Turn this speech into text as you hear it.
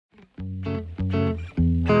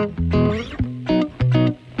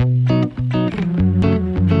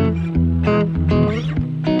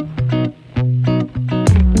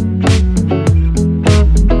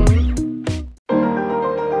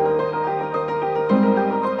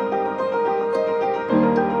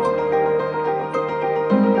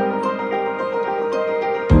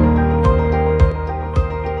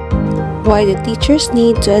why the teachers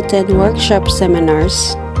need to attend workshop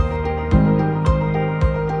seminars.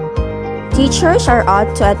 Teachers are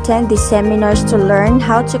ought to attend these seminars to learn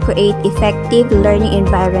how to create effective learning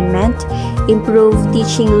environment, improve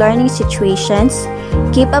teaching learning situations,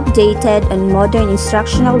 keep updated on modern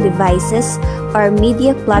instructional devices or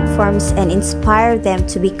media platforms, and inspire them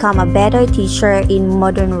to become a better teacher in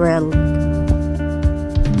modern world.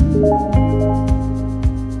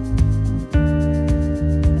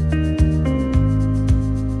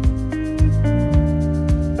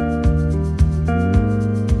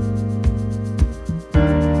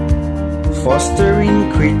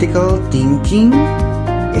 Fostering critical thinking,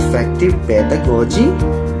 effective pedagogy,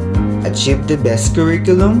 achieve the best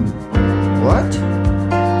curriculum. What?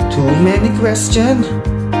 Too many questions?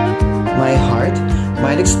 My heart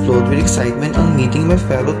might explode with excitement on meeting my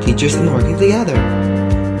fellow teachers and working together.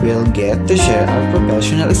 We'll get to share our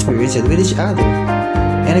professional experiences with each other,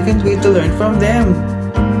 and I can't wait to learn from them.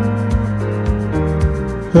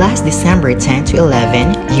 Last December 10 to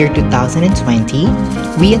 11, year 2020,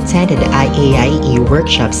 we attended the IAIE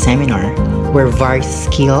workshop seminar, where various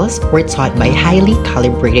skills were taught by highly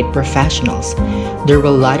calibrated professionals. There were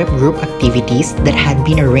a lot of group activities that had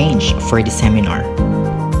been arranged for the seminar.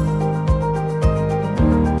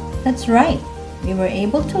 That's right. We were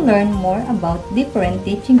able to learn more about different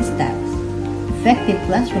teaching styles, effective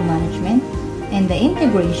classroom management, and the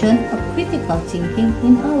integration of critical thinking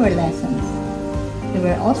in our lessons. We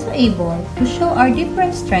were also able to show our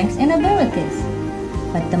different strengths and abilities.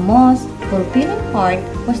 But the most fulfilling part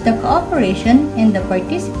was the cooperation and the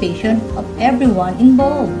participation of everyone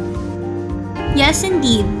involved. Yes,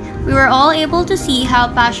 indeed. We were all able to see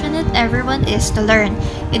how passionate everyone is to learn.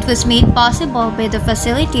 It was made possible by the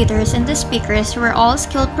facilitators and the speakers who were all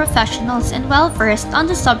skilled professionals and well-versed on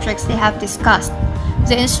the subjects they have discussed.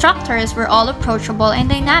 The instructors were all approachable and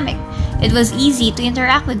dynamic. It was easy to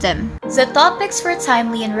interact with them. The topics were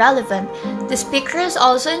timely and relevant. The speakers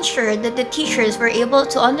also ensured that the teachers were able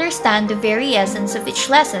to understand the very essence of each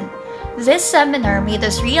lesson. This seminar made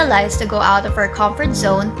us realize to go out of our comfort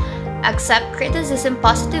zone, accept criticism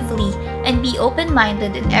positively, and be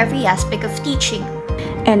open-minded in every aspect of teaching.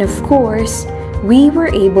 And of course, we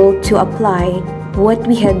were able to apply what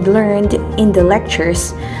we had learned in the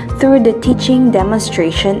lectures through the teaching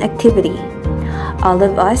demonstration activity. All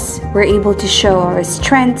of us were able to show our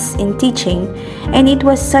strengths in teaching, and it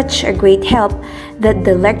was such a great help that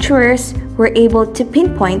the lecturers were able to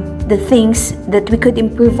pinpoint the things that we could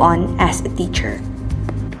improve on as a teacher.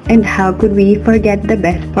 And how could we forget the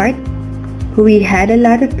best part? We had a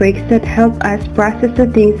lot of breaks that helped us process the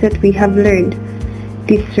things that we have learned.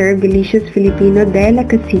 These serve delicious Filipino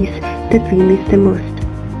delicacies that we miss the most.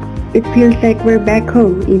 It feels like we're back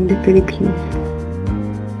home in the Philippines.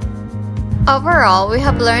 Overall, we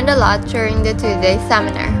have learned a lot during the two-day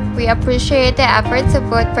seminar. We appreciate the efforts of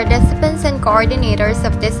both participants and coordinators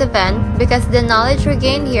of this event because the knowledge we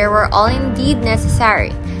gained here were all indeed necessary,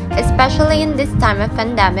 especially in this time of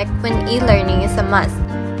pandemic when e-learning is a must.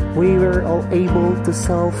 We were all able to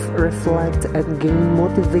self-reflect and gain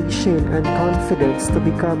motivation and confidence to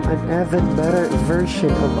become an even better version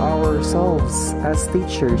of ourselves as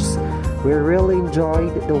teachers. We really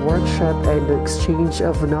enjoyed the workshop and the exchange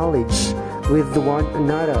of knowledge with one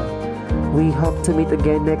another. We hope to meet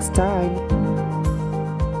again next time.